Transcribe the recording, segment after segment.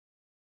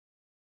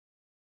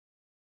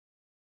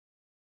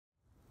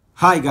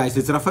Hi guys,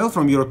 it's Rafael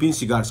from European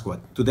Cigar Squad.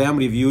 Today I'm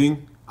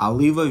reviewing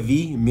Oliva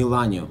V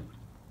Melanio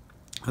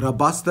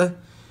Robusto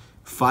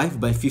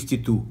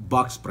 5x52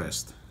 box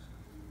pressed.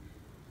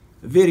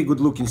 Very good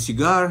looking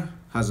cigar,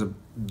 has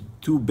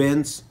two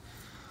bends,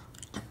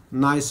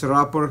 nice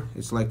wrapper,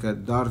 it's like a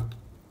dark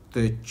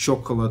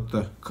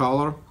chocolate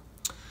color.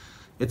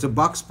 It's a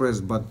box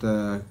pressed, but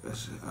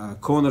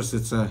corners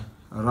it's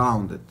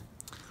rounded,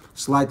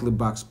 slightly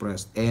box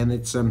pressed, and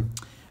it's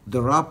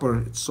the wrapper,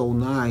 it's so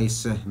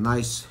nice,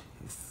 nice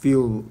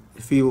feel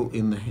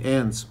in the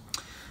hands.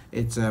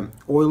 It's an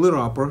oily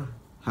wrapper,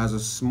 has a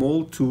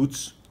small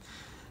tooth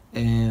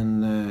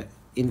and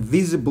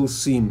invisible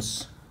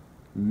seams,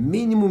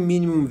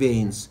 minimum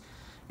veins,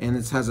 and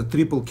it has a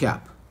triple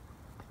cap.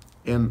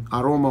 And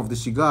aroma of the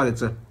cigar,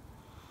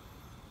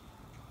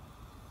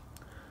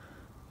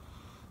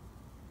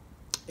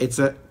 it's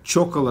a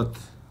chocolate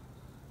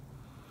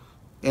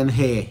and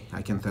hay,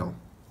 I can tell.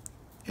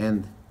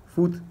 And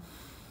food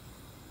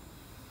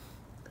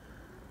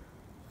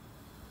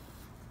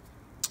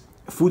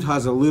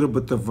has a little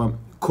bit of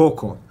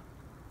cocoa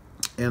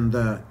and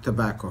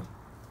tobacco.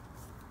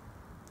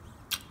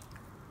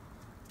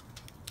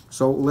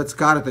 So let's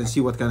cut it and see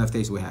what kind of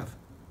taste we have.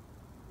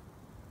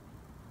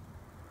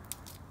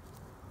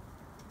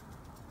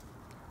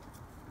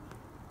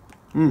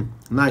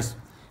 Nice,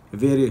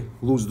 very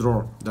loose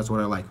draw, that's what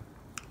I like.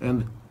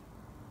 And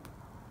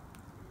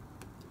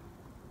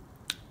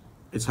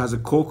it has a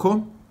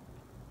cocoa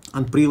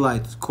and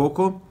pre-light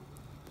cocoa,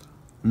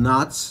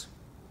 nuts,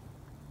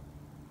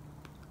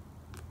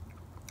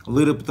 a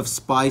little bit of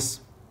spice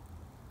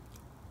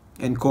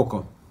and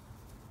cocoa.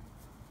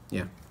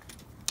 Yeah.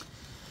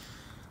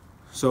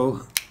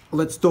 So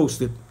let's toast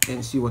it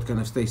and see what kind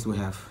of taste we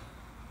have.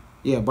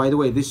 Yeah, by the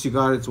way, this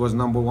cigar, it was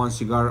 #1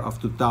 cigar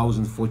of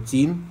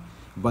 2014,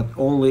 but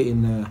only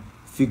in a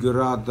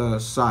figurado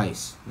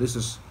size. This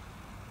is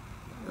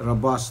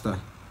Robusto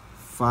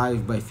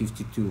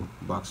 5x52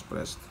 box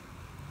pressed.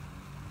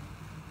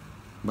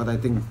 But I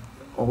think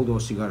all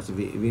those cigars are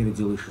very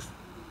delicious.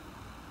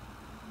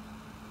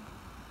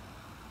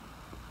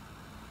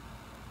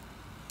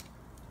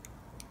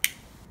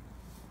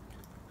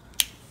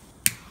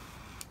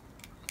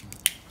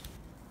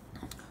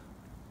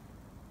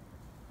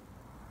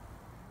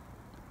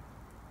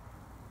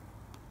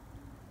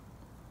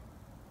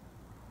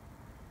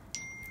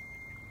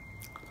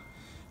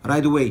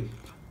 Right away,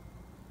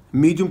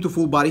 medium to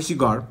full body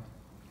cigar,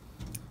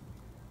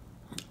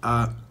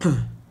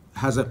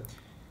 has a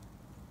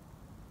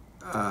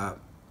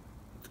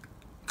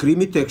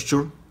creamy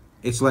texture.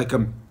 It's like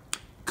a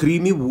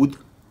creamy wood,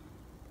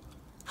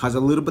 has a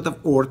little bit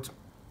of earth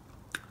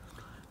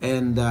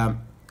and a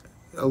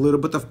little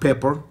bit of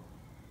pepper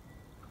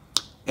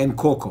and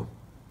cocoa,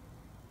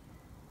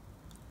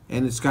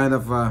 and it's kind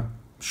of a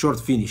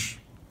short finish.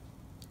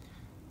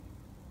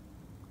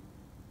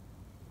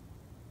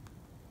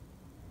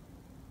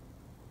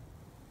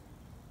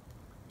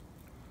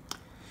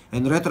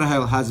 And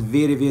retrohale has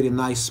very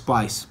nice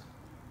spice,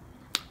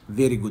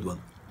 very good one.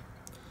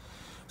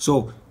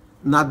 So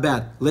not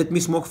bad. Let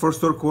me smoke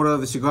first third quarter of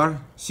the cigar,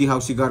 see how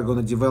cigar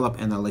gonna develop,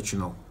 and I'll let you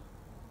know.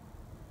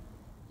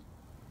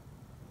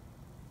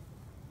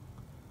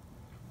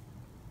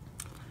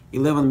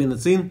 .11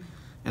 minutes in,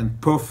 and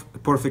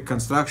perfect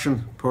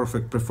construction,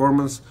 perfect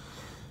performance,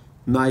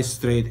 nice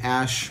straight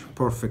ash,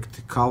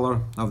 perfect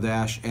color of the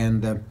ash,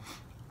 and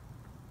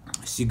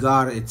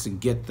cigar, it's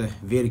get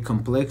very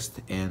complex,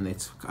 and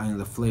it's kind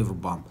of flavor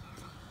bomb.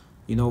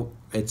 You know,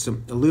 it's a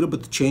little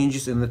bit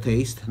changes in the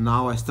taste.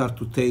 Now I start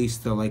to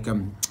taste like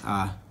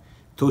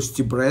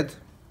toasty bread.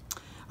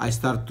 I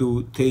start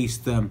to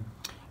taste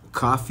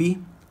coffee,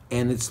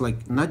 and it's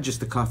like not just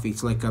the coffee,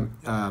 it's like a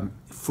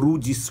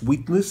fruity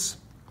sweetness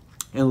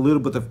and a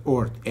little bit of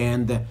earth,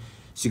 and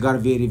cigar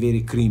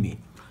very creamy.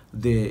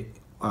 The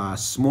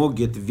smoke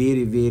get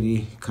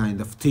very kind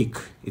of thick.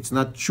 It's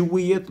not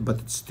chewy yet, but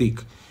it's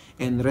thick.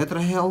 And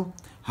retrohale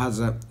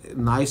has a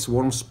nice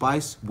warm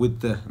spice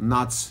with the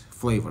nuts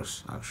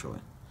flavors,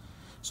 actually.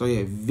 So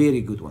yeah,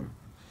 very good one.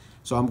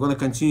 So I'm gonna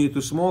continue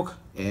to smoke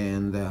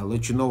and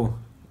let you know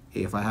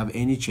if I have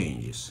any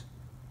changes.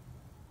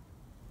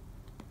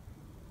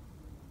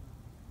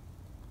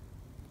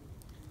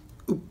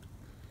 Oop.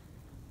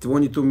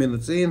 22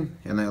 minutes in,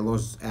 and I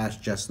lost ash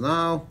just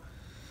now.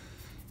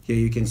 Here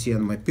you can see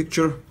on my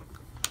picture,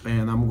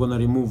 and I'm gonna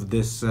remove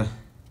this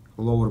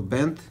lower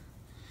bend.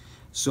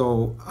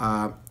 So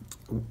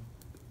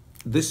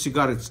this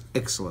cigar is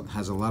excellent,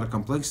 has a lot of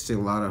complexity, a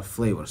lot of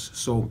flavors.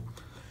 So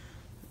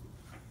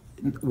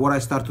what I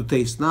start to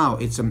taste now,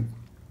 it's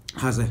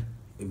has a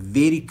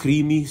very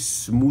creamy,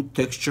 smooth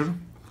texture,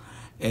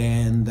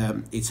 and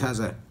it has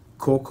a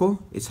cocoa,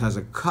 it has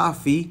a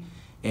coffee,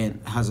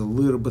 and has a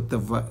little bit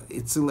of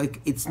it's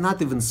like, it's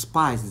not even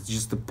spice, it's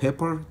just a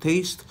pepper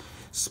taste.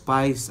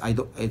 Spice,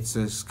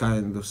 it's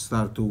kind of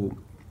start to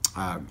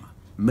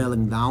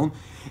melting down,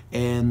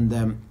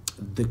 and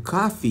the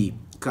coffee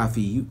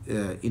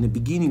in the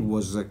beginning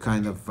was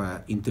kind of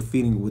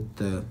interfering with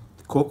the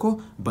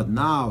cocoa, but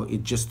now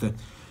it's just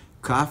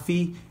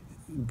coffee,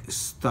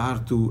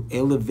 start to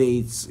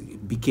elevate,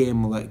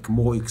 became like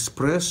more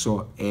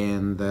espresso,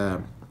 and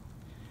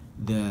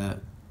the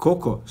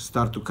cocoa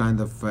start to kind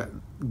of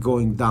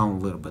going down a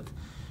little bit.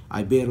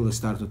 I barely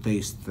start to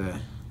taste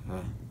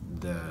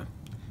the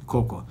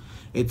cocoa.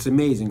 It's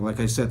amazing. Like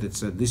I said,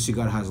 it's this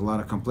cigar has a lot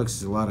of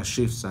complexity, a lot of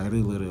shifts. I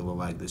really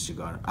like this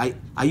cigar.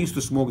 I used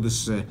to smoke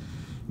this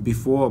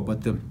before,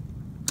 but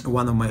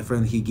one of my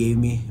friends, he gave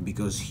me,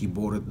 because he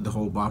bought it, the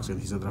whole box, and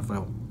he said,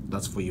 Rafael,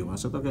 that's for you. I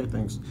said, okay,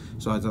 thanks.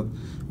 So I thought,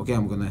 okay,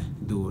 I'm gonna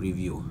do a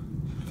review.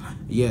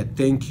 Yeah,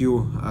 thank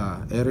you,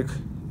 Eric.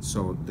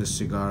 So this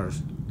cigar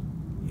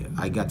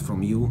I got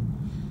from you,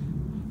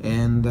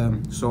 and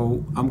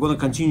so I'm gonna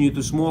continue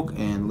to smoke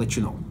and let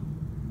you know.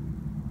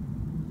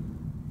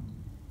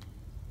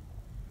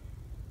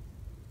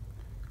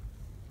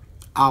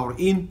 Hour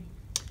in,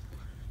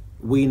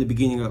 we in the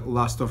beginning of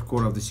last third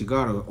quarter of the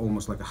cigar,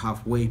 almost like a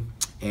halfway,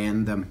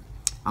 and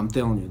I'm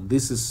telling you,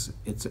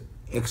 it's an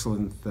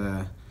excellent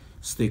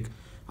stick.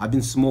 I've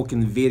been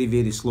smoking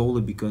very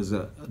slowly because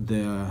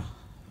the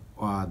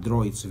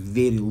draw it's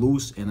very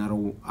loose, and I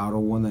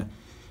don't want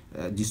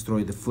to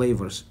destroy the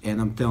flavors. And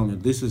I'm telling you,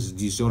 this is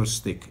dessert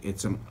stick.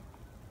 It's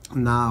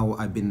now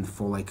I've been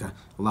for like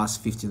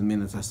last 15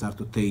 minutes. I start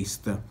to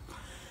taste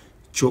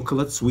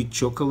chocolate, sweet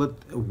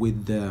chocolate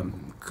with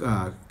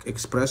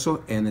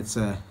espresso, and it's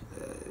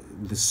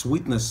the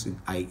sweetness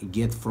I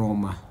get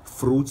from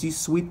fruity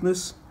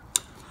sweetness,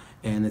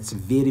 and it's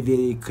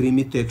very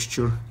creamy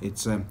texture.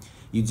 It's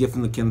you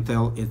definitely can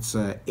tell it's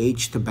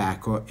aged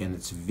tobacco, and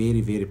it's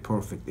very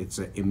perfect. It's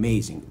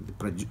amazing.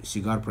 The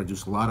cigar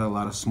produces a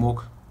lot of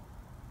smoke.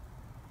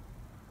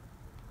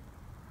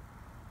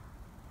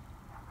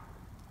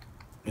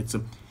 It's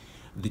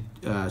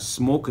the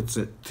smoke, it's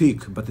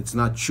thick, but it's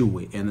not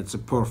chewy, and it's a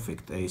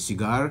perfect a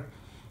cigar.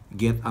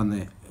 Get on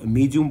a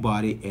medium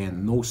body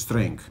and no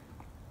strength.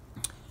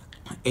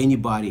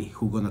 Anybody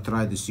who gonna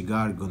try the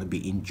cigar gonna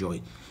be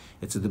enjoyed.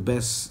 It's the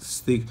best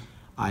stick.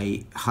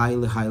 I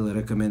highly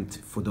recommend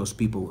for those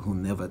people who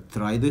never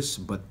try this,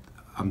 but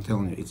I'm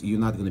telling you, you're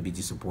not gonna be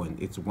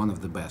disappointed. It's one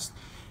of the best.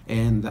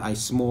 And I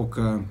smoke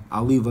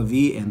Oliva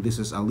V, and this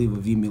is Oliva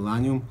V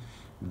Melanio.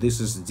 This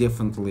is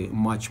definitely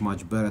much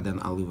better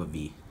than Oliva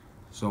V.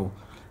 So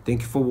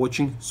thank you for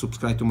watching.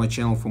 Subscribe to my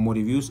channel for more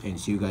reviews, and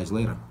see you guys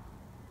later.